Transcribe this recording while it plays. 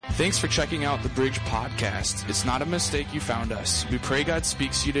Thanks for checking out the Bridge Podcast. It's not a mistake you found us. We pray God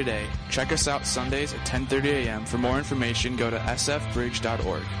speaks to you today. Check us out Sundays at 10:30 a.m. For more information, go to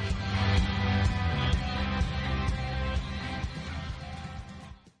sfbridge.org.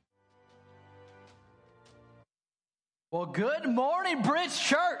 Well, good morning, Bridge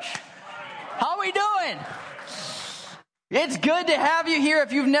Church. How are we doing? It's good to have you here.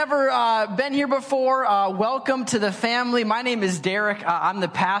 If you've never been here before, welcome to the family. My name is Derek. I'm the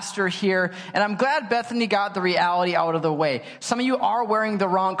pastor here, and I'm glad Bethany got the reality out of the way. Some of you are wearing the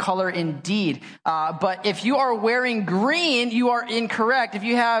wrong color indeed, but if you are wearing green, you are incorrect. If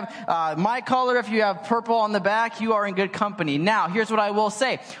you have my color, if you have purple on the back, you are in good company. Now, here's what I will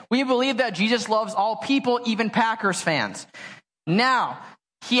say. We believe that Jesus loves all people, even Packers fans. Now,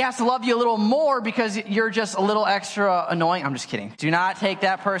 he has to love you a little more because you're just a little extra annoying. I'm just kidding. Do not take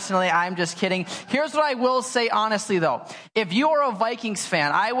that personally. I'm just kidding. Here's what I will say honestly, though. If you are a Vikings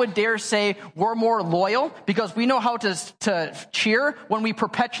fan, I would dare say we're more loyal because we know how to cheer when we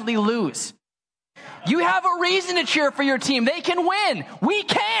perpetually lose. You have a reason to cheer for your team. They can win. We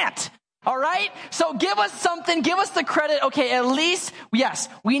can't. All right? So give us something. Give us the credit. Okay, at least, yes,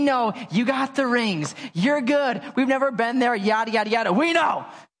 we know you got the rings. You're good. We've never been there, yada, yada, yada. We know.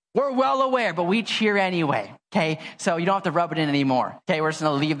 We're well aware, but we cheer anyway. Okay? So you don't have to rub it in anymore. Okay? We're just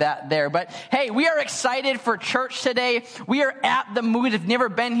going to leave that there. But hey, we are excited for church today. We are at the movies. If you've never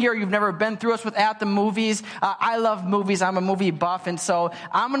been here, you've never been through us with at the movies. I love movies. I'm a movie buff. And so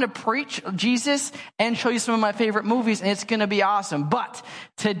I'm going to preach Jesus and show you some of my favorite movies, and it's going to be awesome. But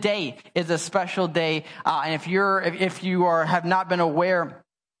today is a special day. And if you have not been aware,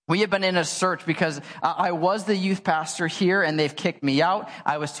 we have been in a search because I was the youth pastor here and they've kicked me out.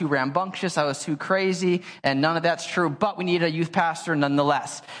 I was too rambunctious. I was too crazy, and none of that's true, but we need a youth pastor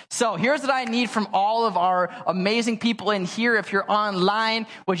nonetheless. So here's what I need from all of our amazing people in here. If you're online,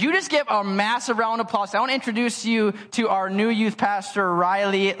 would you just give a massive round of applause? I want to introduce you to our new youth pastor,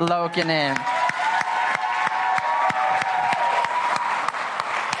 Riley Lokinen.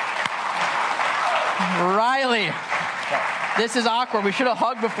 Riley. This is awkward. We should have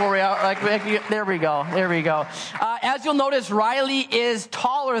hugged before there we go. As you'll notice, Riley is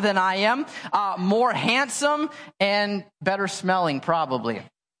taller than I am, more handsome, and better smelling, probably.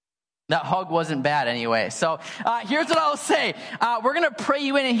 That hug wasn't bad anyway. So here's what I'll say. We're going to pray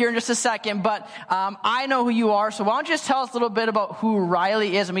you in here in just a second, but I know who you are. So why don't you just tell us a little bit about who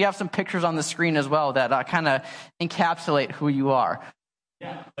Riley is? And we have some pictures on the screen as well that kind of encapsulate who you are.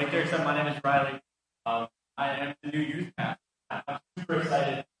 Yeah, like Derek said, my name is Riley. I am the new youth pastor. I'm super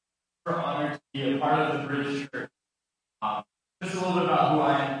excited, super honored to be a part of the Bridge Church. Just a little bit about who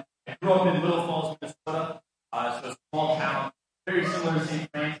I am. I grew up in Little Falls, Minnesota, so a small town, very similar to St.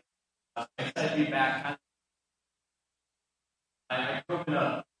 Francis. I'm excited to be back. I grew up in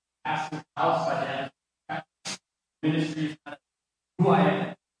a pastor's house. My dad ministry is kind of who I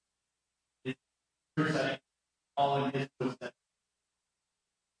am. It's super exciting. All in his footsteps.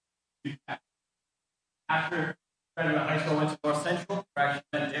 After graduating high school, I went to North Central, where I actually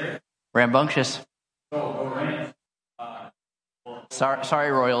met Derek. Rambunctious. Go Rams.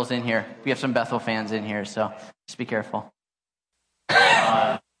 Sorry, Royals in here. We have some Bethel fans in here, so just be careful. But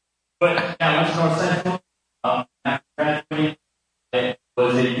yeah, I went to North Central. After graduating, it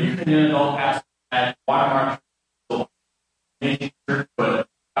was a youth and young adult pastor at Watermark School. Amazing church, but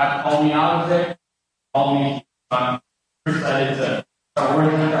God called me out of there. Called me. I'm excited to start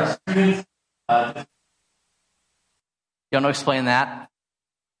working with our students. You want to explain that?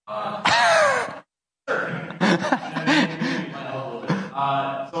 Sure.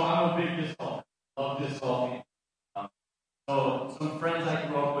 So I'm a big disc golfer. Love disc golfing. So some friends I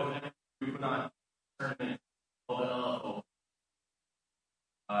grew up with, we put on a tournament called the LFO.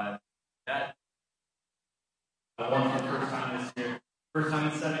 That I won for the first time this year. First time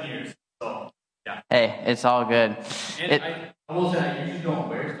in 7 years. So yeah. Hey, it's all good. And I will say I usually don't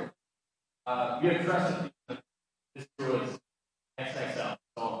wear stuff. We have dressed up. This year was XXL.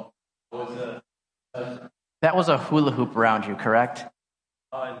 So it was that was a hula hoop around you, correct?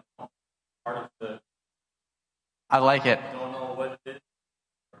 part of the. I like it. I don't know what it is.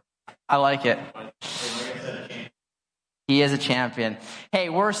 I like it. But like I said, He is a champion. Hey,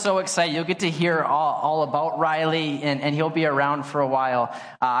 we're so excited. You'll get to hear all about Riley, and he'll be around for a while.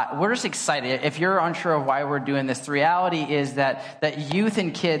 We're just excited. If you're unsure of why we're doing this, the reality is that youth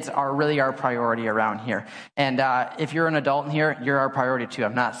and kids are really our priority around here. And if you're an adult in here, you're our priority too.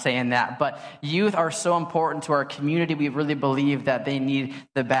 I'm not saying that. But youth are so important to our community. We really believe that they need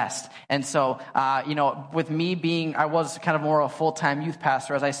the best. And so, with me I was kind of more of a full-time youth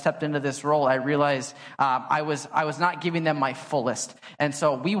pastor. As I stepped into this role, I realized I was not giving giving them my fullest. And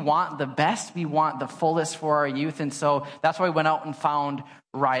so we want the best. We want the fullest for our youth. And so that's why we went out and found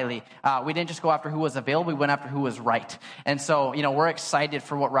Riley. We didn't just go after who was available. We went after who was right. And so, we're excited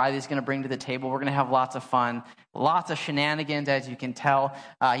for what Riley's going to bring to the table. We're going to have lots of fun, lots of shenanigans, as you can tell.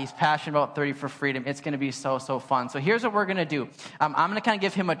 He's passionate about 30 for Freedom. It's going to be so, so fun. So here's what we're going to do. I'm going to kind of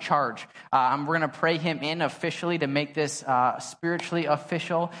give him a charge. We're going to pray him in officially to make this spiritually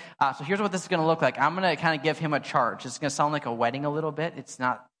official. So here's what this is going to look like. I'm going to kind of give him a charge. It's going to sound like a wedding a little bit. It's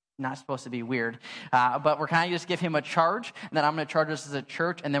not supposed to be weird, but we're kind of just give him a charge, and then I'm going to charge us as a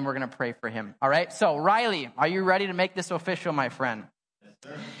church, and then we're going to pray for him. All right? So, Riley, are you ready to make this official, my friend? Yes,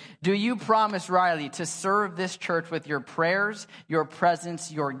 sir. Do you promise, Riley, to serve this church with your prayers, your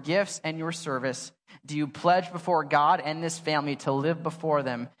presence, your gifts, and your service? Do you pledge before God and this family to live before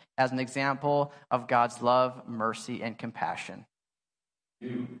them as an example of God's love, mercy, and compassion?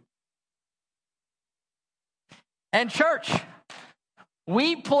 Do. And church,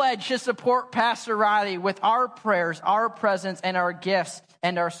 we pledge to support Pastor Riley with our prayers, our presence, and our gifts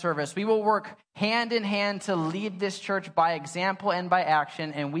and our service. We will work hand in hand to lead this church by example and by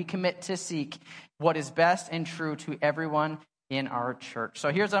action, and we commit to seek what is best and true to everyone in our church. So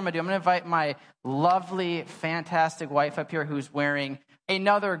here's what I'm going to do. I'm going to invite my lovely, fantastic wife up here who's wearing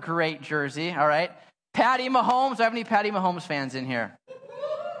another great jersey, all right? Patty Mahomes. Do I have any Patty Mahomes fans in here?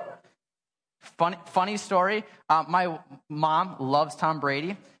 Funny story. My mom loves Tom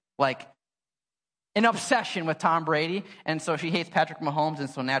Brady, like an obsession with Tom Brady, and so she hates Patrick Mahomes, and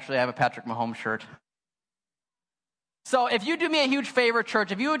so naturally I have a Patrick Mahomes shirt. So if you do me a huge favor,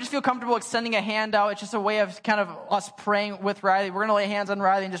 church, if you would just feel comfortable extending a hand out, it's just a way of kind of us praying with Riley. We're going to lay hands on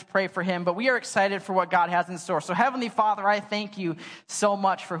Riley and just pray for him, but we are excited for what God has in store. So Heavenly Father, I thank you so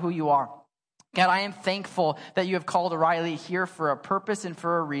much for who you are. God, I am thankful that you have called Riley here for a purpose and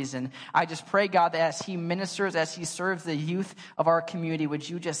for a reason. I just pray, God, that as he ministers, as he serves the youth of our community, would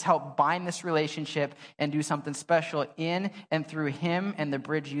you just help bind this relationship and do something special in and through him and the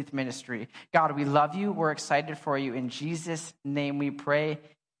Bridge Youth Ministry. God, we love you. We're excited for you. In Jesus' name we pray.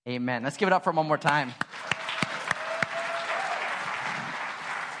 Amen. Let's give it up for him one more time.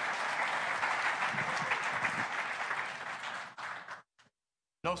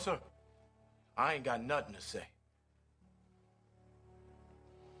 No, sir. I ain't got nothing to say.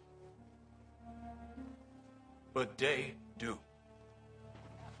 But they do.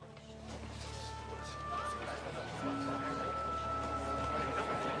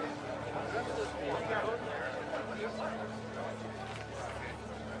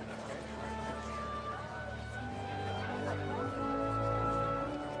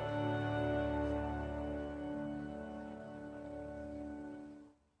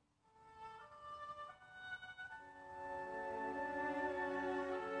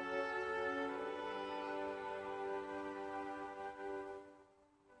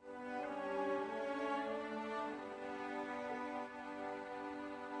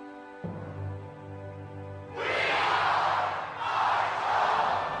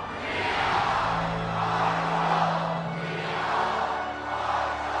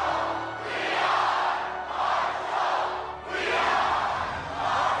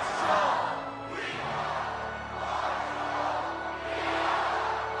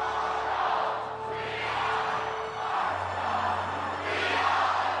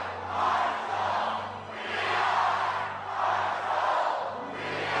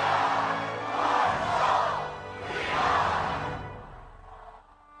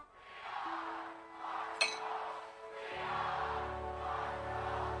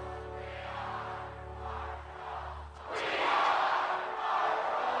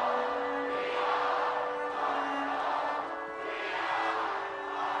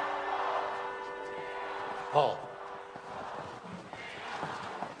 Paul.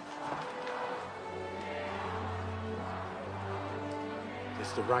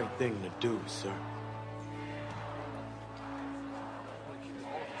 It's the right thing to do, sir.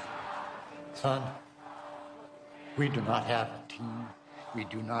 Son, we do not have a team. We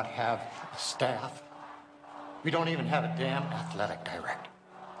do not have a staff. We don't even have a damn athletic director.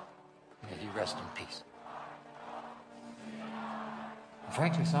 May he rest in peace.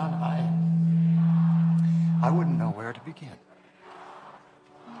 Frankly, son, I wouldn't know where to begin.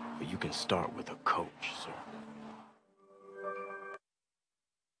 But you can start with a coach, sir.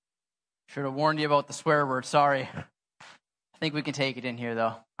 Should have warned you about the swear word. Sorry. I think we can take it in here,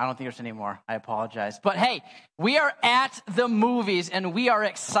 though. I don't think there's any more. I apologize. But hey, we are at the movies, and we are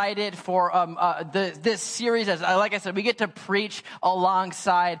excited for this series. As like I said, we get to preach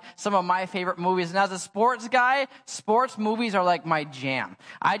alongside some of my favorite movies. And as a sports guy, sports movies are like my jam.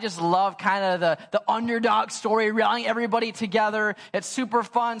 I just love kind of the underdog story, rallying everybody together. It's super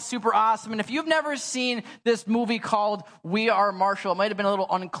fun, super awesome. And if you've never seen this movie called We Are Marshall, it might have been a little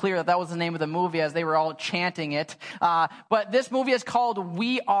unclear that was the name of the movie as they were all chanting it. But this movie is called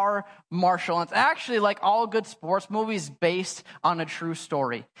We Are Marshall. And it's actually, like all good sports movies, based on a true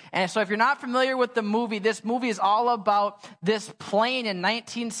story. And so if you're not familiar with the movie, this movie is all about this plane in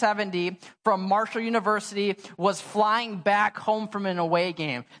 1970 from Marshall University was flying back home from an away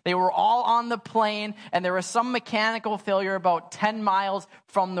game. They were all on the plane, and there was some mechanical failure about 10 miles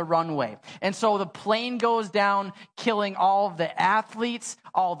from the runway. And so the plane goes down, killing all of the athletes,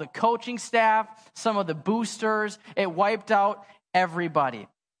 all the coaching staff, some of the boosters. It wiped out everybody.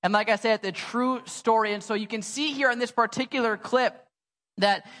 And like I said, the true story. And so you can see here in this particular clip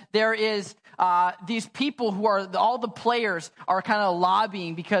that there is these people who are, all the players are kind of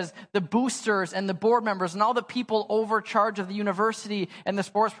lobbying because the boosters and the board members and all the people over charge of the university and the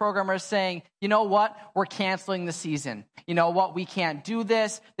sports program are saying, you know what, we're canceling the season. You know what, we can't do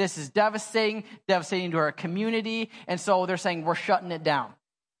this. This is devastating to our community. And so they're saying we're shutting it down.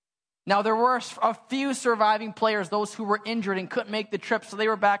 Now, there were a few surviving players, those who were injured and couldn't make the trip, so they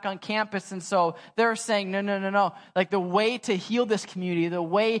were back on campus. And so they're saying, no. Like, the way to heal this community, the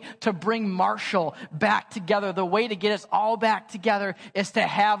way to bring Marshall back together, the way to get us all back together is to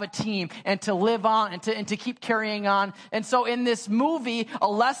have a team and to live on and to keep carrying on. And so in this movie, a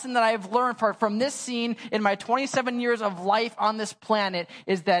lesson that I've learned from this scene in my 27 years of life on this planet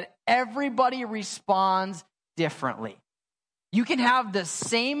is that everybody responds differently. You can have the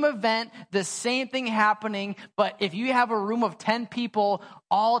same event, the same thing happening, but if you have a room of 10 people,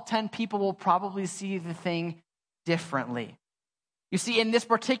 all 10 people will probably see the thing differently. You see, in this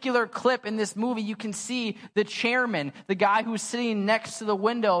particular clip, in this movie, you can see the chairman, the guy who's sitting next to the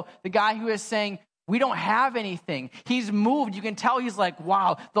window, the guy who is saying, we don't have anything. He's moved. You can tell he's like,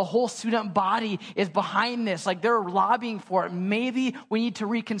 wow, the whole student body is behind this. Like, they're lobbying for it. Maybe we need to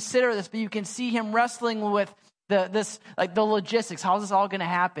reconsider this, but you can see him wrestling with the logistics. How's this all going to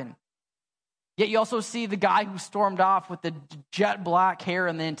happen? Yet you also see the guy who stormed off with the jet black hair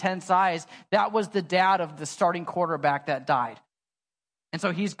and the intense eyes. That was the dad of the starting quarterback that died. And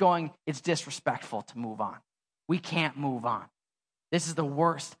so he's going, it's disrespectful to move on. We can't move on. This is the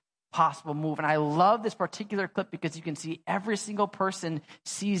worst possible move. And I love this particular clip because you can see every single person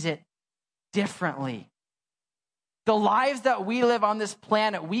sees it differently. The lives that we live on this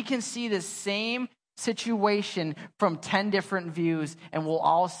planet, we can see the same situation from 10 different views, and we'll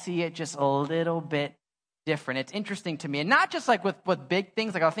all see it just a little bit different. It's interesting to me. And not just like with big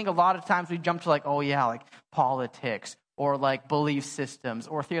things. Like, I think a lot of times we jump to like, oh yeah, like politics or like belief systems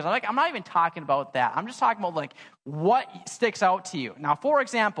or theories. I'm not even talking about that. I'm just talking about like what sticks out to you. Now, for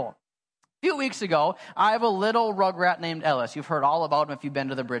example, a few weeks ago, I have a little rugrat named Ellis. You've heard all about him if you've been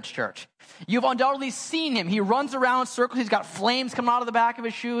to the Bridge Church. You've undoubtedly seen him. He runs around in circles. He's got flames coming out of the back of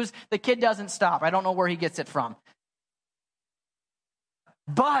his shoes. The kid doesn't stop. I don't know where he gets it from.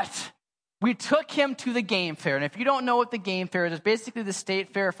 But we took him to the game fair. And if you don't know what the game fair is, it's basically the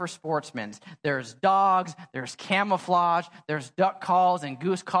state fair for sportsmen. There's dogs, there's camouflage, there's duck calls and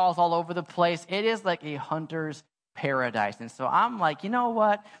goose calls all over the place. It is like a hunter's paradise. And so I'm like, you know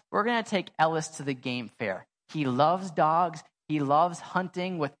what? We're going to take Ellis to the game fair. He loves dogs. He loves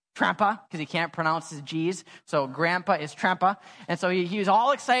hunting with Trampa because he can't pronounce his G's. So grandpa is Trampa. And so he was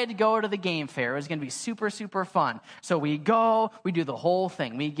all excited to go to the game fair. It was going to be super, super fun. So we go, we do the whole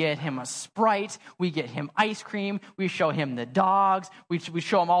thing. We get him a Sprite. We get him ice cream. We show him the dogs. We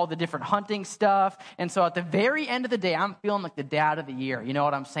show him all the different hunting stuff. And so at the very end of the day, I'm feeling like the dad of the year. You know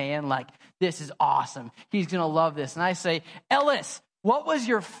what I'm saying? Like, this is awesome. He's going to love this. And I say, Ellis, what was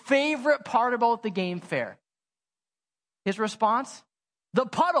your favorite part about the game fair? His response? The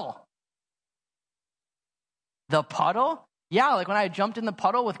puddle. The puddle? Yeah, like when I jumped in the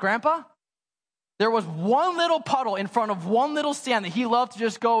puddle with Grandpa, there was one little puddle in front of one little stand that he loved to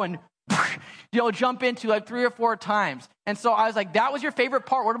just go and, jump into like 3 or 4 times. And so I was like, that was your favorite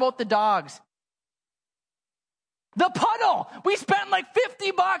part. What about the dogs? The puddle. We spent like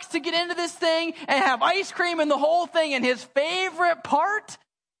 $50 to get into this thing and have ice cream and the whole thing. And his favorite part?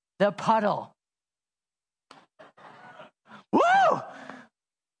 The puddle. Woo!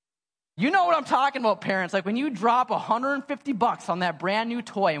 You know what I'm talking about, parents. Like when you drop $150 on that brand new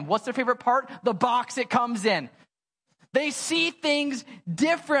toy, and what's their favorite part? The box it comes in. They see things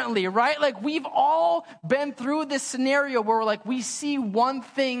differently, right? Like we've all been through this scenario where like we see one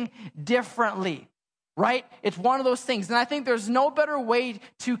thing differently, right? It's one of those things. And I think there's no better way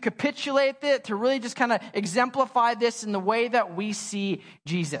to capitulate it, to really just kind of exemplify this in the way that we see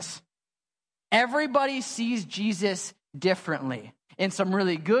Jesus. Everybody sees Jesus differently, in some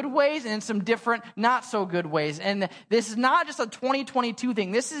really good ways and in some different, not so good ways. And this is not just a 2022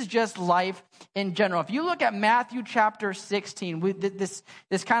 thing. This is just life in general. If you look at Matthew chapter 16,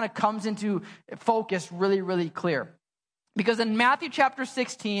 this kind of comes into focus really, really clear. Because in Matthew chapter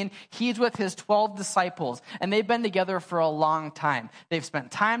 16, he's with his 12 disciples, and they've been together for a long time. They've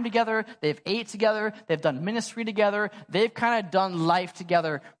spent time together, they've ate together, they've done ministry together, they've kind of done life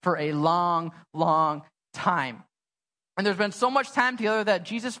together for a long, long time. And there's been so much time together that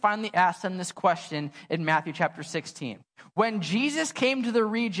Jesus finally asked them this question in Matthew chapter 16. When Jesus came to the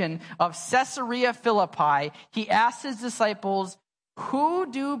region of Caesarea Philippi, he asked his disciples,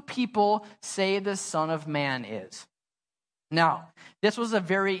 "Who do people say the Son of Man is?" Now, this was a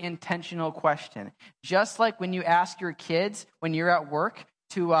very intentional question. Just like when you ask your kids when you're at work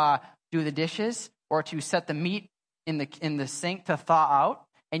to do the dishes or to set the meat in the sink to thaw out,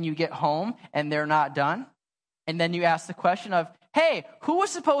 and you get home and they're not done. And then you ask the question of, hey, who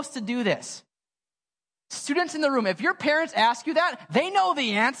was supposed to do this? Students in the room, if your parents ask you that, they know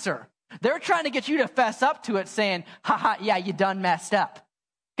the answer. They're trying to get you to fess up to it, saying, haha, yeah, you done messed up.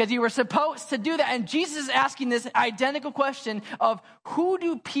 Because you were supposed to do that. And Jesus is asking this identical question of, who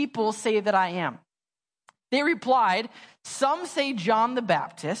do people say that I am? They replied, some say John the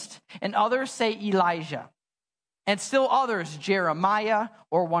Baptist, and others say Elijah, and still others, Jeremiah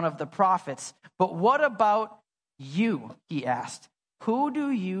or one of the prophets. But what about you, he asked. Who do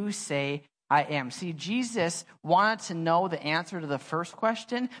you say I am? See, Jesus wanted to know the answer to the first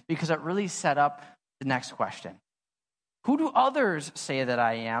question because it really set up the next question. Who do others say that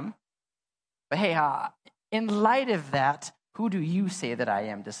I am? But hey, in light of that, who do you say that I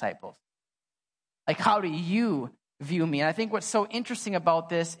am, disciples? Like, how do you view me? And I think what's so interesting about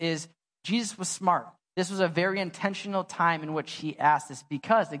this is Jesus was smart. This was a very intentional time in which he asked this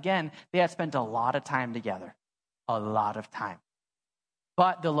because, again, they had spent a lot of time together. A lot of time.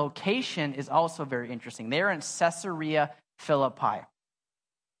 But the location is also very interesting. They're in Caesarea Philippi.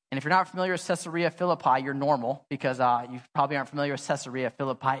 And if you're not familiar with Caesarea Philippi, you're normal because you probably aren't familiar with Caesarea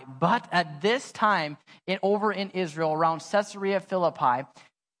Philippi. But at this time, over in Israel, around Caesarea Philippi,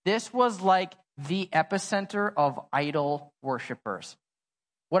 this was like the epicenter of idol worshipers.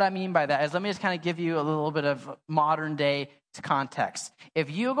 What I mean by that is, let me just kind of give you a little bit of modern day context.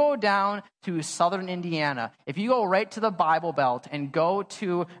 If you go down to southern Indiana, if you go right to the Bible Belt and go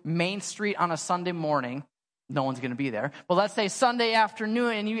to Main Street on a Sunday morning, no one's going to be there. But let's say Sunday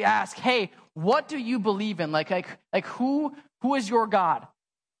afternoon, and you ask, hey, what do you believe in? Like who is your God?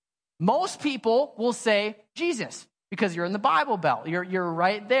 Most people will say Jesus. Because you're in the Bible Belt. You're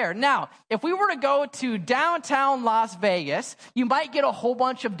right there. Now, if we were to go to downtown Las Vegas, you might get a whole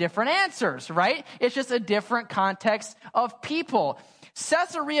bunch of different answers, right? It's just a different context of people.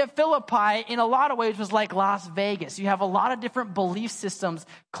 Caesarea Philippi, in a lot of ways, was like Las Vegas. You have a lot of different belief systems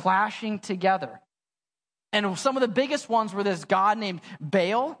clashing together. And some of the biggest ones were this god named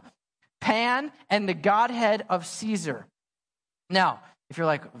Baal, Pan, and the godhead of Caesar. Now, if you're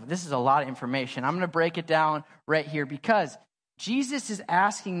like, this is a lot of information, I'm going to break it down right here because Jesus is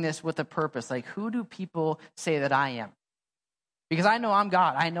asking this with a purpose. Like, who do people say that I am? Because I know I'm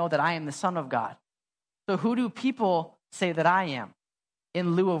God. I know that I am the Son of God. So who do people say that I am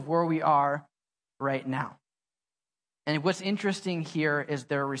in lieu of where we are right now? And what's interesting here is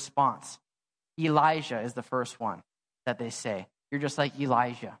their response. Elijah is the first one that they say. You're just like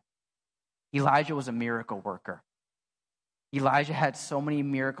Elijah. Elijah was a miracle worker. Elijah had so many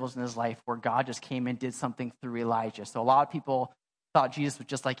miracles in his life where God just came and did something through Elijah. So a lot of people thought Jesus was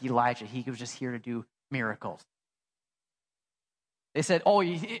just like Elijah. He was just here to do miracles. They said, or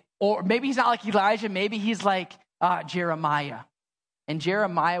maybe he's not like Elijah. Maybe he's like Jeremiah. And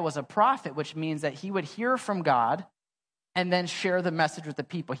Jeremiah was a prophet, which means that he would hear from God and then share the message with the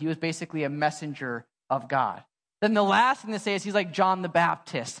people. He was basically a messenger of God. Then the last thing to say is he's like John the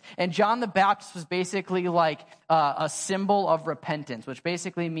Baptist. And John the Baptist was basically like a symbol of repentance, which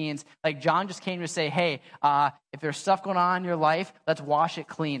basically means like John just came to say, hey, if there's stuff going on in your life, let's wash it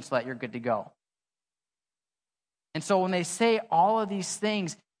clean so that you're good to go. And so when they say all of these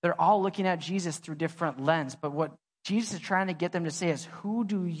things, they're all looking at Jesus through different lenses. But what Jesus is trying to get them to say is, who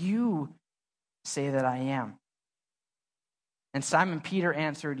do you say that I am? And Simon Peter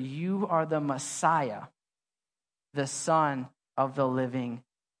answered, you are the Messiah, the Son of the living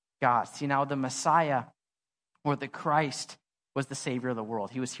God. See, now the Messiah or that Christ was the Savior of the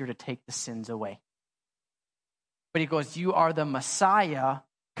world. He was here to take the sins away. But he goes, you are the Messiah,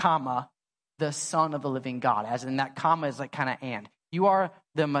 comma, the Son of the living God. As in that comma is like kind of and. You are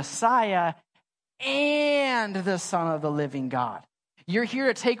the Messiah and the Son of the living God. You're here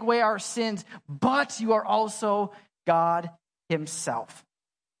to take away our sins, but you are also God himself.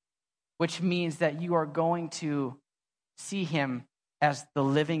 Which means that you are going to see him as the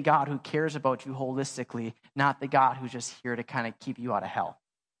living God who cares about you holistically, not the God who's just here to kind of keep you out of hell.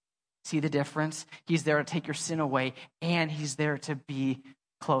 See the difference? He's there to take your sin away, and he's there to be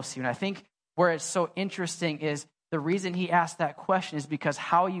close to you. And I think where it's so interesting is the reason he asked that question is because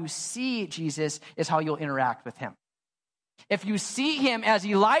how you see Jesus is how you'll interact with him. If you see him as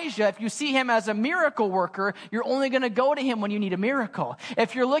Elijah, if you see him as a miracle worker, you're only going to go to him when you need a miracle.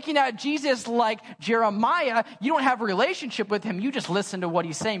 If you're looking at Jesus like Jeremiah, you don't have a relationship with him. You just listen to what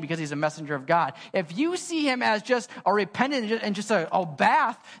he's saying because he's a messenger of God. If you see him as just a repentant and just a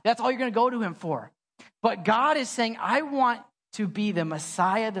bath, that's all you're going to go to him for. But God is saying, I want to be the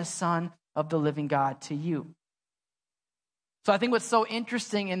Messiah, the Son of the living God to you. So I think what's so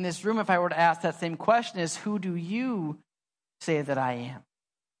interesting in this room, if I were to ask that same question, is who do you say that I am?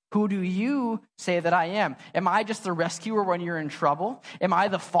 Who do you say that I am? Am I just the rescuer when you're in trouble? Am I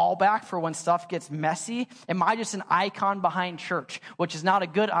the fallback for when stuff gets messy? Am I just an icon behind church, which is not a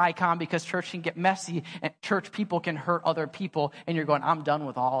good icon because church can get messy and church people can hurt other people, and you're going, I'm done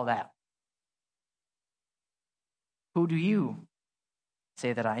with all of that. Who do you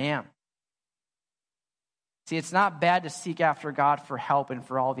say that I am? See, it's not bad to seek after God for help and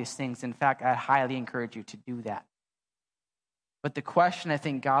for all these things. In fact, I highly encourage you to do that. But the question I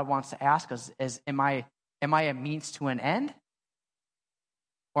think God wants to ask us is, am I a means to an end?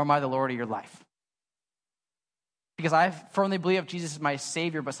 Or am I the Lord of your life? Because I firmly believe Jesus is my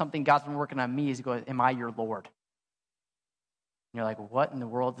Savior, but something God's been working on me is he goes, am I your Lord? And you're like, what in the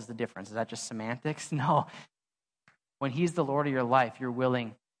world is the difference? Is that just semantics? No. When he's the Lord of your life, you're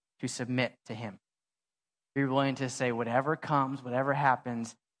willing to submit to him. You're willing to say, whatever comes, whatever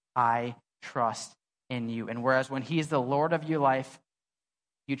happens, I trust in you. And whereas when he's the Lord of your life,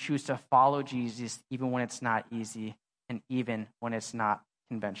 you choose to follow Jesus even when it's not easy and even when it's not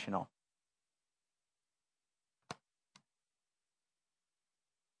conventional.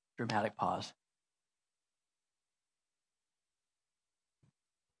 Dramatic pause.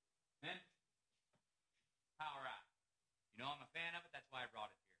 Power out. You know I'm a fan of it. That's why I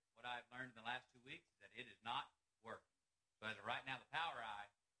brought it here. What I've learned in the last 2 weeks is that it is not working. So as of right now, the power eye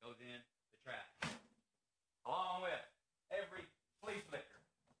goes in the trash. Along with every flea flicker,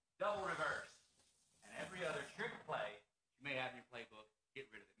 double reverse, and every other trick play you may have in your playbook, get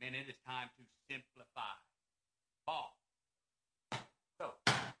rid of it. Man, it is time to simplify. Ball. So,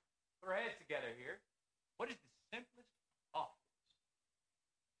 put our heads together here. What is the simplest offense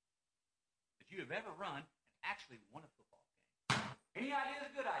that you have ever run and actually won a football game? Any idea is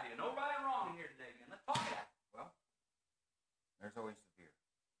a good idea. No right or wrong in here today, man. Let's talk it out. Well, there's always the fear.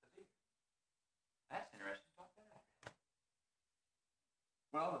 That's interesting. Talk that out.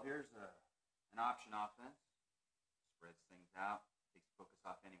 Well, here's an option offense. Spreads things out, takes focus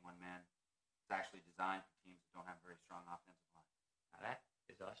off any one man. It's actually designed for teams that don't have a very strong offensive line. Now that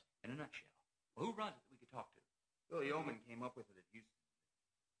is us in a nutshell. Well, who runs it that we could talk to? Billy Yeoman came up with it at Houston.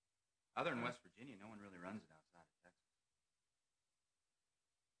 Other than West Virginia, no one really runs it outside of Texas.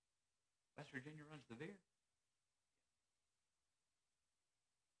 West Virginia runs the veer.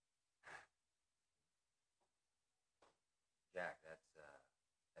 Jack, that's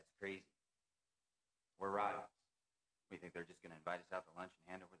crazy. We're rivals. We think they're just going to invite us out to lunch and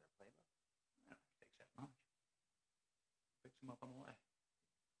hand over their playbook? I don't think it takes that much. Fix them up on the way.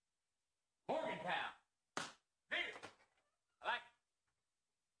 Morgantown. Veer. I like it.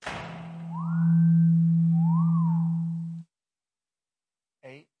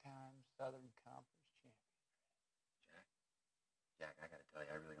 8-time Southern Conference champion. Jack, I got to tell you,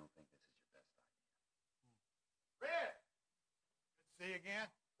 I really don't think this is your best idea. Red! Good to see you again.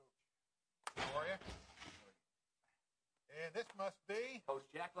 How are you? And this must be Coach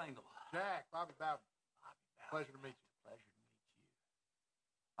Jack Langle. Jack, Bobby Bowden. Pleasure to meet you. Pleasure to meet you.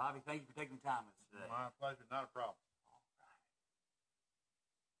 Bobby, thank you for taking the time with us today. My pleasure, not a problem. All right.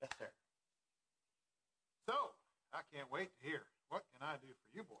 Yes, sir. So, I can't wait to hear. What can I do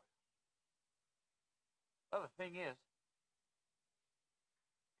for you boys? Well, the thing is,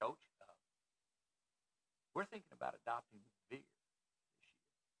 Coach, we're thinking about adopting the Veer this year.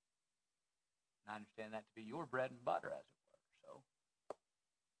 And I understand that to be your bread and butter, as it were. So,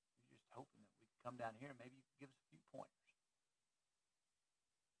 we're just hoping that we can come down here and maybe you can give us a few pointers.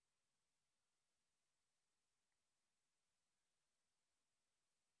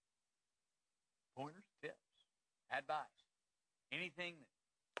 advice, anything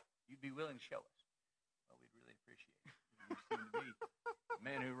that you'd be willing to show us, well, we'd really appreciate it. You seem to be the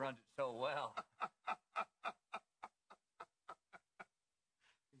man who runs it so well.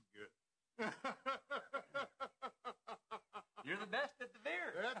 Good. You're the best at the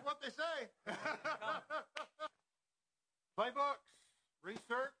beer. That's what they say. Playbooks,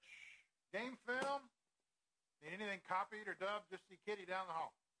 research, game film. Need anything copied or dubbed, just see Kitty down the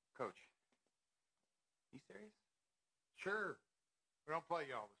hall. Coach, you serious? Sure. We don't play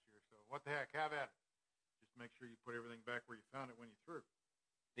y'all this year, so what the heck, have at it. Just make sure you put everything back where you found it when you threw.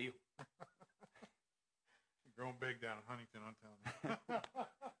 Deal. You're growing big down in Huntington, I'm telling you.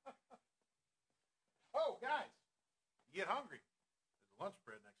 Oh, guys, you get hungry. There's a lunch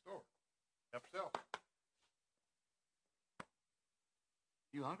spread next door. Help yourself.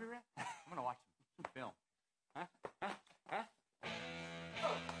 You hungry, Rat? I'm going to watch some film. Huh?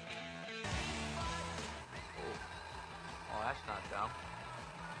 Oh, that's not dumb.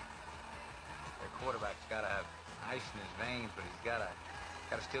 Their quarterback's got to have ice in his veins, but he's got to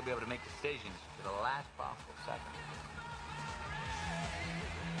still be able to make decisions to the last possible second.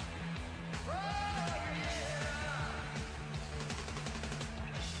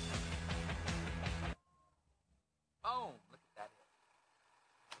 Boom! Look at that hit.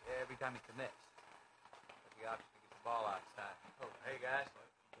 Yeah, every time he commits. But he obviously gets the ball outside. Oh, hey, guys.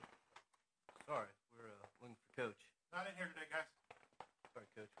 Sorry, we're looking for Coach. Not in here today, guys. Sorry,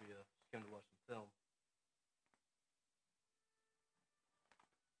 Coach, we just came to watch some film.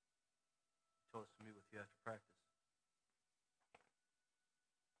 He told us to meet with you after practice.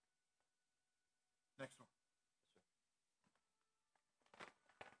 Next one.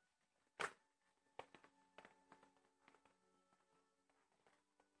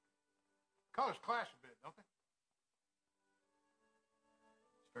 Colors clash a bit, don't they?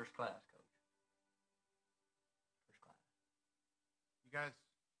 It's first class, Coach. First class. You guys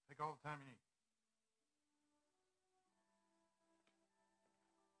take all the time you need.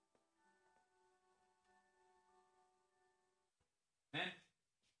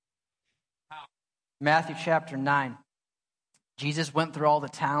 Matthew chapter 9. Jesus went through all the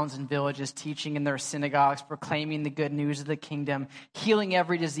towns and villages, teaching in their synagogues, proclaiming the good news of the kingdom, healing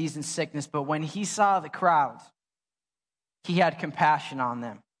every disease and sickness. But when he saw the crowds, he had compassion on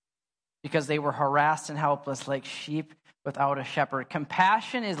them because they were harassed and helpless like sheep without a shepherd.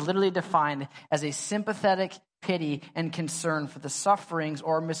 Compassion is literally defined as a sympathetic pity and concern for the sufferings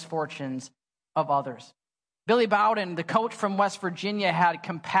or misfortunes of others. Billy Bowden, the coach from West Virginia, had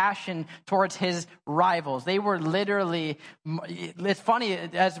compassion towards his rivals. They were literally, it's funny,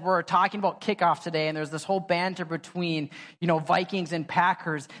 as we're talking about kickoff today, and there's this whole banter between, Vikings and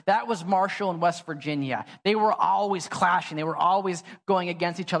Packers. That was Marshall and West Virginia. They were always clashing. They were always going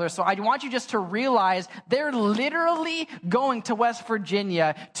against each other. So I want you just to realize they're literally going to West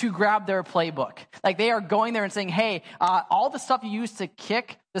Virginia to grab their playbook. Like, they are going there and saying, hey, all the stuff you used to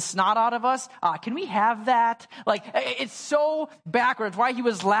kick the snot out of us, can we have that? Like, it's so backwards. Why he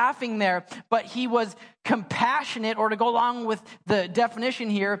was laughing there, but he was compassionate, or to go along with the definition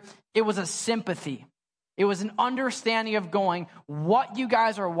here, it was a sympathy. It was an understanding of going, what you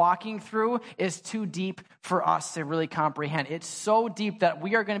guys are walking through is too deep for us to really comprehend. It's so deep that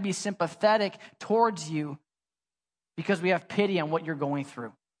we are going to be sympathetic towards you because we have pity on what you're going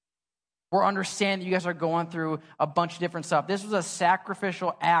through. We're understanding you guys are going through a bunch of different stuff. This was a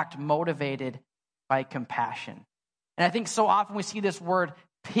sacrificial act motivated by compassion. And I think so often we see this word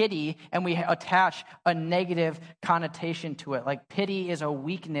pity and we attach a negative connotation to it. Like, pity is a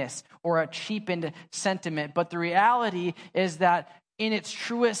weakness or a cheapened sentiment. But the reality is that in its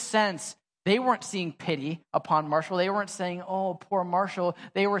truest sense, they weren't seeing pity upon Marshall. They weren't saying, oh, poor Marshall.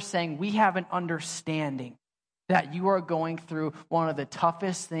 They were saying, we have an understanding that you are going through one of the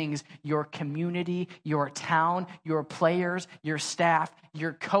toughest things your community, your town, your players, your staff,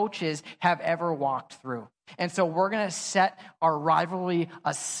 your coaches have ever walked through. And so we're going to set our rivalry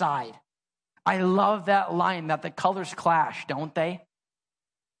aside. I love that line that the colors clash, don't they?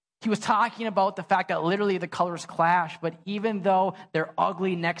 He was talking about the fact that literally the colors clash, but even though they're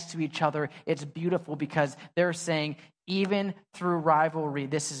ugly next to each other, it's beautiful because they're saying, even through rivalry,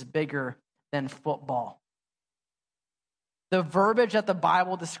 this is bigger than football. The verbiage that the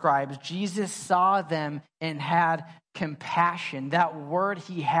Bible describes, Jesus saw them and had compassion. That word,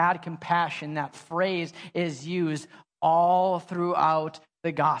 he had compassion, that phrase is used all throughout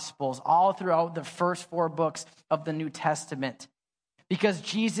the Gospels, all throughout the first 4 books of the New Testament. because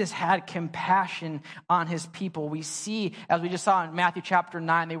Jesus had compassion on his people. We see, as we just saw in Matthew chapter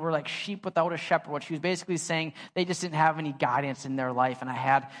 9, they were like sheep without a shepherd, which he was basically saying they just didn't have any guidance in their life, and I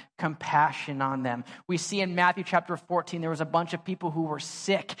had compassion on them. We see in Matthew chapter 14, there was a bunch of people who were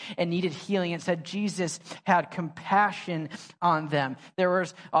sick and needed healing, and said Jesus had compassion on them. There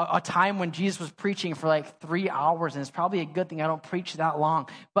was a time when Jesus was preaching for like 3 hours, and it's probably a good thing I don't preach that long,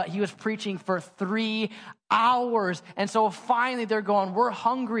 but he was preaching for 3 hours. And so finally they're going, we're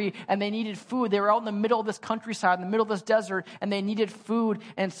hungry, and they needed food. They were out in the middle of this countryside, in the middle of this desert, and they needed food.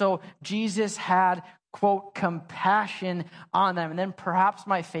 And so Jesus had, quote, compassion on them. And then perhaps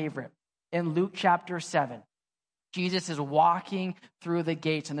my favorite, in Luke chapter 7, Jesus is walking through the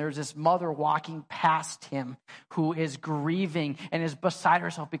gates, and there's this mother walking past him who is grieving and is beside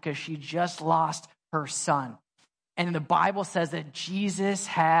herself because she just lost her son. And the Bible says that Jesus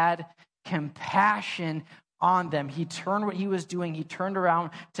had compassion on them. He turned what he was doing, he turned around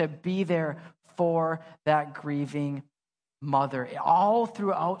to be there for that grieving mother. All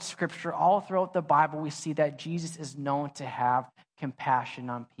throughout Scripture, all throughout the Bible, we see that Jesus is known to have compassion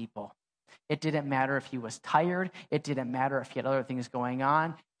on people. It didn't matter if he was tired. It didn't matter if he had other things going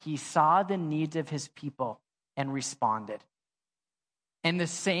on. He saw the needs of his people and responded. And the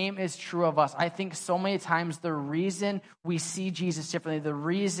same is true of us. I think so many times the reason we see Jesus differently, the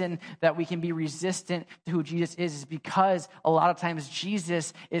reason that we can be resistant to who Jesus is because a lot of times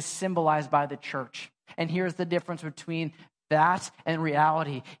Jesus is symbolized by the church. And here's the difference between that and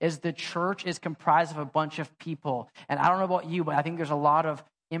reality, is the church is comprised of a bunch of people. And I don't know about you, but I think there's a lot of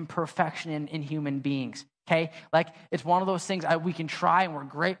imperfection in human beings. Okay? Like, it's one of those things we can try, and we're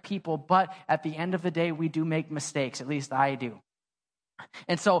great people, but at the end of the day, we do make mistakes. At least I do.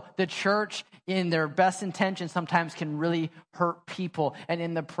 And so the church, in their best intentions, sometimes can really hurt people. And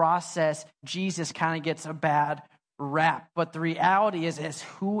in the process, Jesus kind of gets a bad rap. But the reality is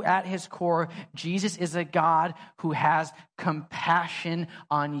who at his core, Jesus is a God who has compassion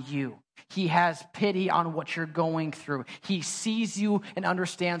on you. He has pity on what you're going through. He sees you and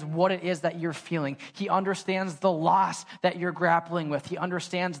understands what it is that you're feeling. He understands the loss that you're grappling with. He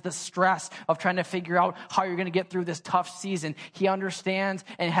understands the stress of trying to figure out how you're going to get through this tough season. He understands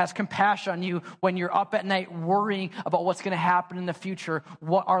and has compassion on you when you're up at night worrying about what's going to happen in the future,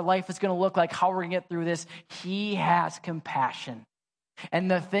 what our life is going to look like, how we're going to get through this. He has compassion.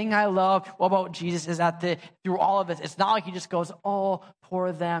 And the thing I love about Jesus is that through all of this, it's not like he just goes, oh,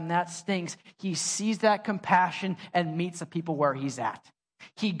 poor them, that stinks. He sees that compassion and meets the people where he's at.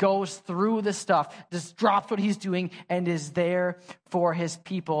 He goes through the stuff, just drops what he's doing, and is there for his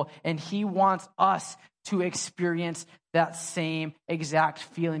people. And he wants us to experience that same exact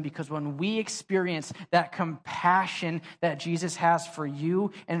feeling, because when we experience that compassion that Jesus has for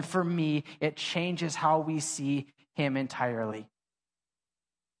you and for me, it changes how we see him entirely.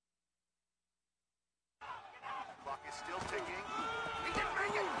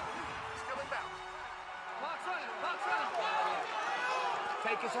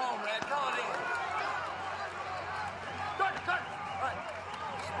 Take us home, Red. Call it in. Cut. All right.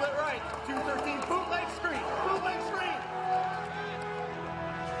 Split right. 213 Bootleg Street. Bootleg Street.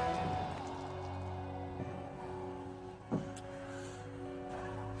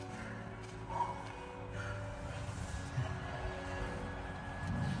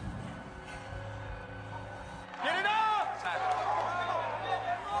 Get it up! Sack the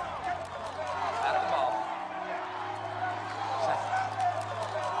ball.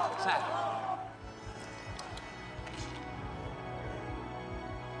 Sack.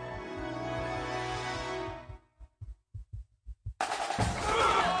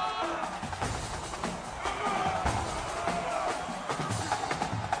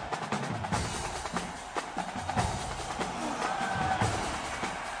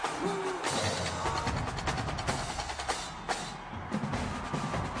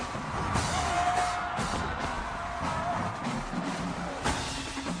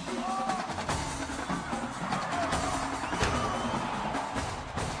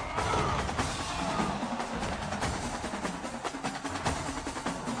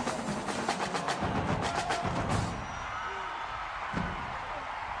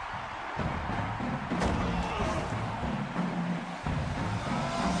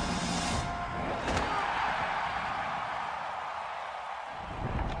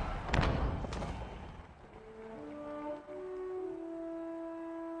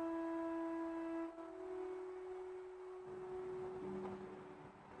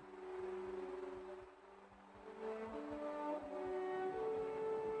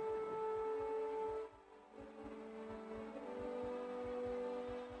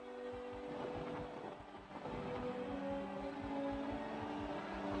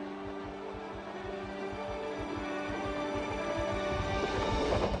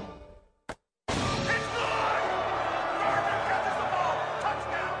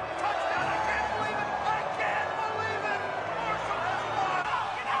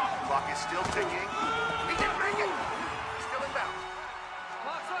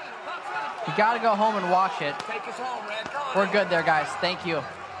 You got to go home and watch it. Take us home, Red. We're good there, guys. Thank you.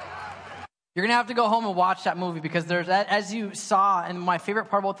 You're going to have to go home and watch that movie because there's, as you saw, and my favorite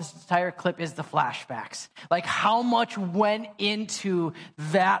part about this entire clip is the flashbacks. Like how much went into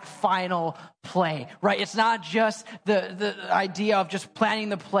that final play, right? It's not just the idea of just planning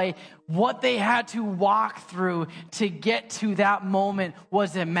the play. What they had to walk through to get to that moment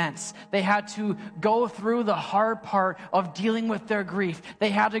was immense. They had to go through the hard part of dealing with their grief. They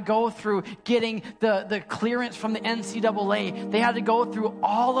had to go through getting the clearance from the NCAA. They had to go through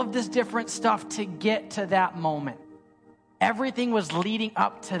all of this different stuff to get to that moment. Everything was leading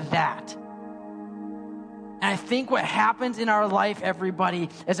up to that. And I think what happens in our life, everybody,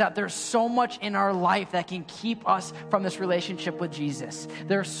 is that there's so much in our life that can keep us from this relationship with Jesus.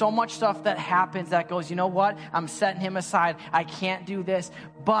 There's so much stuff that happens that goes, you know what? I'm setting him aside. I can't do this.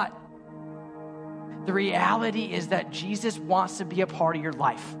 But the reality is that Jesus wants to be a part of your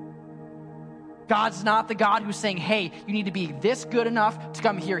life. God's not the God who's saying, hey, you need to be this good enough to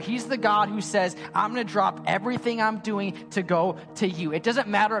come here. He's the God who says, I'm going to drop everything I'm doing to go to you. It doesn't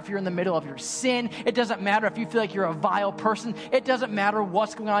matter if you're in the middle of your sin. It doesn't matter if you feel like you're a vile person. It doesn't matter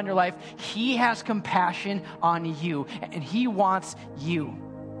what's going on in your life. He has compassion on you, and he wants you.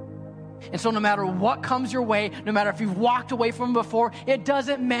 And so no matter what comes your way, no matter if you've walked away from him before, it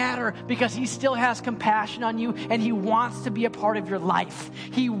doesn't matter because he still has compassion on you and he wants to be a part of your life.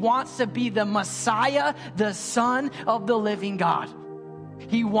 He wants to be the Messiah, the Son of the living God.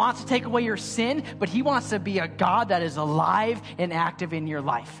 He wants to take away your sin, but he wants to be a God that is alive and active in your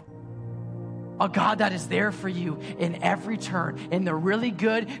life. A God that is there for you in every turn, in the really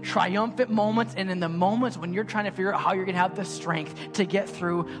good, triumphant moments, and in the moments when you're trying to figure out how you're going to have the strength to get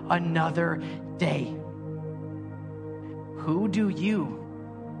through another day. Who do you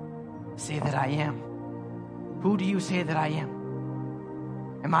say that I am? Who do you say that I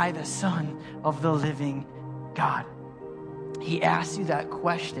am? Am I the Son of the living God? He asks you that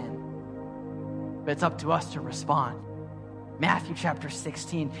question, but it's up to us to respond. Matthew chapter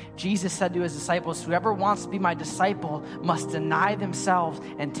 16, Jesus said to his disciples, whoever wants to be my disciple must deny themselves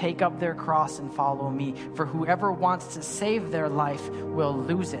and take up their cross and follow me. For whoever wants to save their life will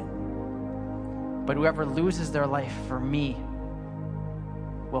lose it. But whoever loses their life for me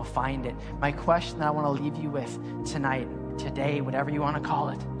will find it. My question that I want to leave you with tonight, today, whatever you want to call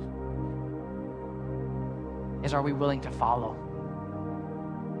it, is are we willing to follow?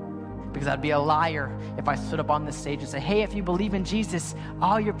 Because I'd be a liar if I stood up on this stage and say, hey, if you believe in Jesus,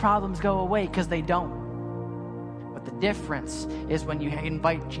 all your problems go away, because they don't. But the difference is when you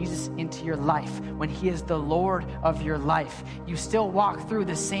invite Jesus into your life, when he is the Lord of your life, you still walk through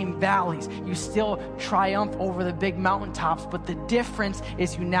the same valleys. You still triumph over the big mountaintops. But the difference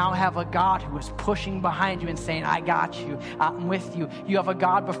is you now have a God who is pushing behind you and saying, I got you. I'm with you. You have a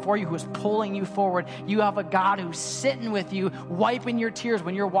God before you who is pulling you forward. You have a God who's sitting with you, wiping your tears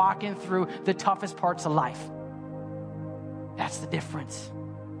when you're walking through the toughest parts of life. That's the difference.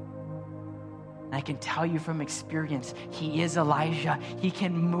 And I can tell you from experience, he is Elijah. He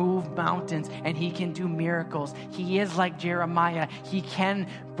can move mountains and he can do miracles. He is like Jeremiah. He can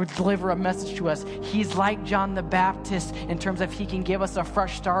deliver a message to us. He's like John the Baptist in terms of he can give us a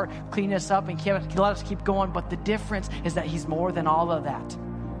fresh start, clean us up, and let us keep going. But the difference is that he's more than all of that.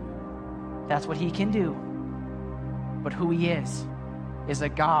 That's what he can do. But who he is a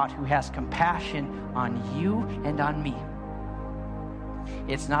God who has compassion on you and on me.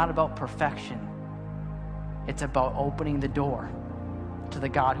 It's not about perfection. It's about opening the door to the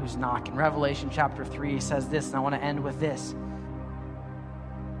God who's knocking. Revelation chapter 3 says this, and I want to end with this.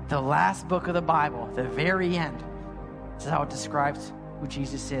 The last book of the Bible, the very end, this is how it describes who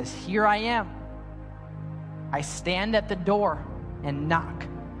Jesus is. Here I am. I stand at the door and knock.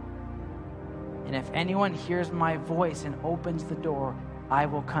 And if anyone hears my voice and opens the door, I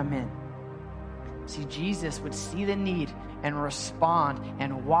will come in. See, Jesus would see the need and respond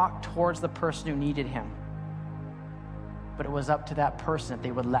and walk towards the person who needed him. But it was up to that person if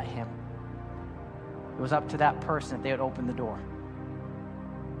they would let him. It was up to that person if they would open the door.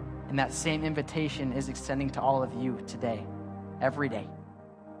 And that same invitation is extending to all of you today, every day.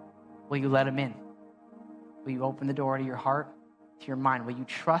 Will you let him in? Will you open the door to your heart, to your mind? Will you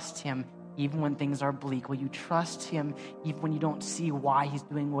trust him even when things are bleak? Will you trust him even when you don't see why he's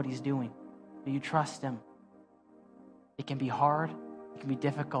doing what he's doing? Will you trust him? It can be hard, it can be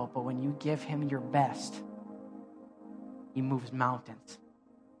difficult, but when you give him your best, he moves mountains.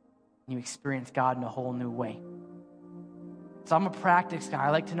 You experience God in a whole new way. So I'm a practice guy. I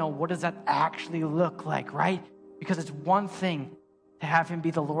like to know, what does that actually look like, right? Because it's one thing to have him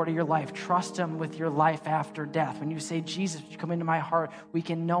be the Lord of your life. Trust him with your life after death. When you say, Jesus, would you come into my heart, we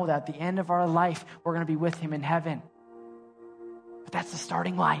can know that at the end of our life, we're going to be with him in heaven. But that's the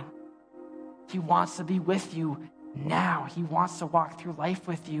starting line. He wants to be with you now. He wants to walk through life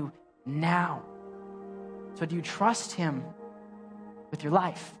with you now. So do you trust him with your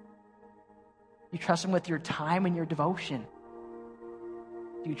life? Do you trust him with your time and your devotion?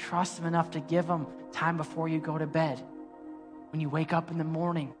 Do you trust him enough to give him time before you go to bed? When you wake up in the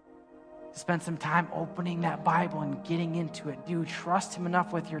morning, to spend some time opening that Bible and getting into it. Do you trust him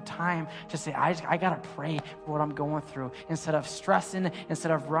enough with your time to say, I got to pray for what I'm going through, instead of stressing,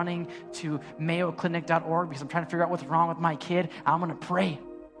 instead of running to mayoclinic.org because I'm trying to figure out what's wrong with my kid? I'm going to pray.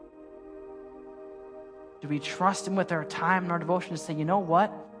 Do we trust him with our time and our devotion to say, you know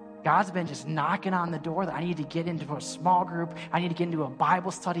what? God's been just knocking on the door that I need to get into a small group. I need to get into a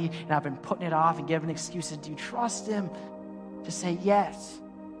Bible study, and I've been putting it off and giving excuses. Do you trust him to say yes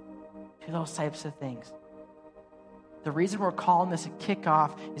to those types of things? The reason we're calling this a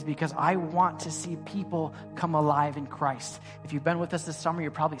kickoff is because I want to see people come alive in Christ. If you've been with us this summer,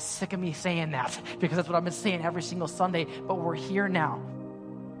 you're probably sick of me saying that because that's what I've been saying every single Sunday, but we're here now.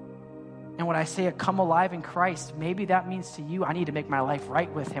 And when I say a come alive in Christ, maybe that means to you, I need to make my life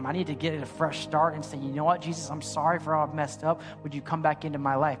right with him. I need to get a fresh start and say, you know what, Jesus, I'm sorry for how I've messed up. Would you come back into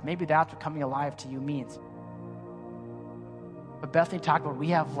my life? Maybe that's what coming alive to you means. But Bethany talked about, we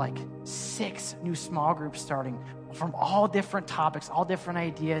have like 6 new small groups starting from all different topics, all different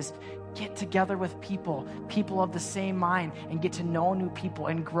ideas. Get together with people of the same mind, and get to know new people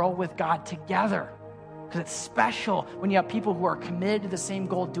and grow with God together. Because it's special when you have people who are committed to the same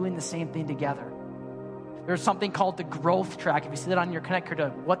goal, doing the same thing together. There's something called the growth track. If you see that on your connector to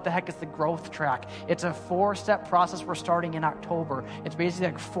what the heck is the growth track? It's a 4-step process we're starting in October. It's basically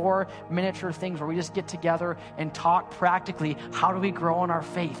like 4 miniature things where we just get together and talk practically. How do we grow in our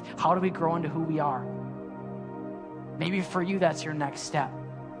faith? How do we grow into who we are? Maybe for you, that's your next step.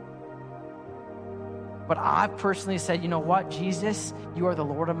 But I've personally said, you know what, Jesus, you are the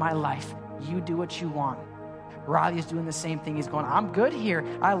Lord of my life. You do what you want. Riley's doing the same thing. He's going, I'm good here.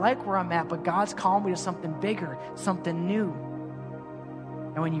 I like where I'm at, but God's calling me to something bigger, something new.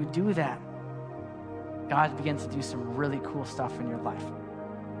 And when you do that, God begins to do some really cool stuff in your life.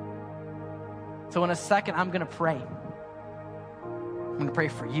 So in a second, I'm going to pray. I'm going to pray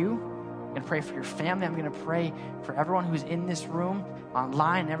for you. I'm going to pray for your family. I'm going to pray for everyone who's in this room,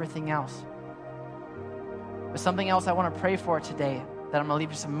 online, and everything else. But something else I want to pray for today that I'm going to leave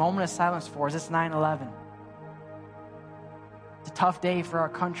just a moment of silence for is this 9/11. It's a tough day for our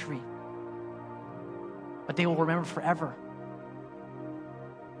country, but they will remember forever.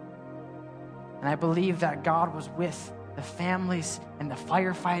 And I believe that God was with the families and the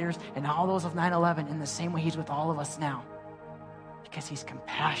firefighters and all those of 9/11 in the same way he's with all of us now, because he's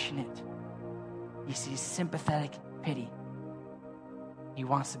compassionate. He sees sympathetic pity. He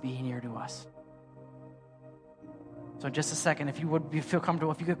wants to be near to us. So in just a second, if you feel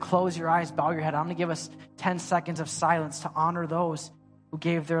comfortable, if you could close your eyes, bow your head. I'm going to give us 10 seconds of silence to honor those who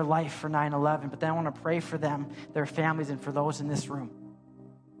gave their life for 9/11. But then I want to pray for them, their families, and for those in this room.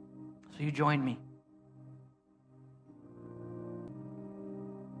 So you join me.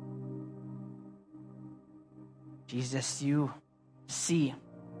 Jesus, you see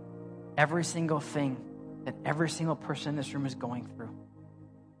every single thing that every single person in this room is going through.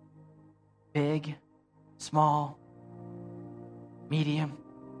 Big, small, medium.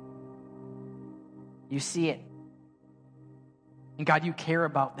 You see it. And God, you care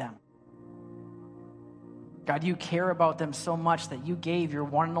about them. God, you care about them so much that you gave your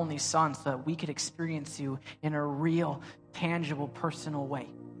one and only Son so that we could experience you in a real, tangible, personal way.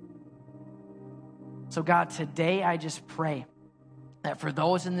 So God, today I just pray that for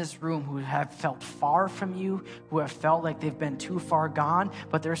those in this room who have felt far from you, who have felt like they've been too far gone,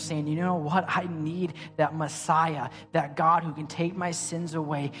 but they're saying, you know what, I need that Messiah, that God who can take my sins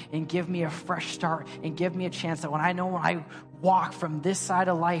away and give me a fresh start and give me a chance that when I walk from this side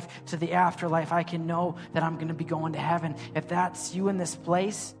of life to the afterlife, I can know that I'm going to be going to heaven. If that's you in this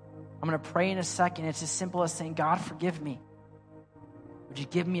place, I'm going to pray in a second. It's as simple as saying, God, forgive me. Would you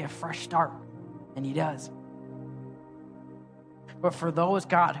give me a fresh start? And he does. But for those,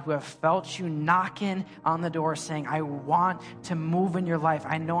 God, who have felt you knocking on the door saying, I want to move in your life.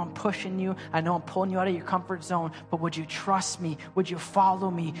 I know I'm pushing you. I know I'm pulling you out of your comfort zone. But would you trust me? Would you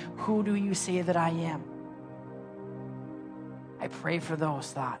follow me? Who do you say that I am? I pray for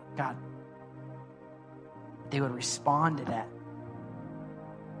those that, God, they would respond to that.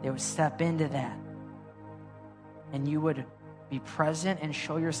 They would step into that. And you would be present and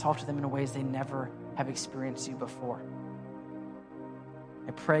show yourself to them in ways they never have experienced you before.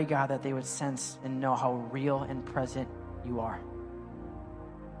 I pray, God, that they would sense and know how real and present you are.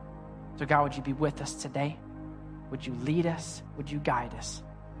 So, God, would you be with us today? Would you lead us? Would you guide us?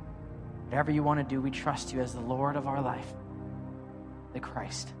 Whatever you want to do, we trust you as the Lord of our life, the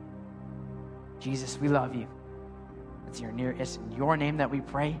Christ. Jesus, we love you. It's in your name that we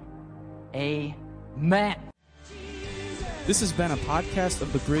pray. Amen. This has been a podcast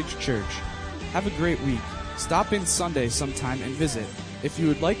of the Bridge Church. Have a great week. Stop in Sunday sometime and visit. If you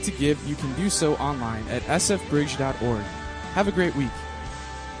would like to give, you can do so online at sfbridge.org. Have a great week.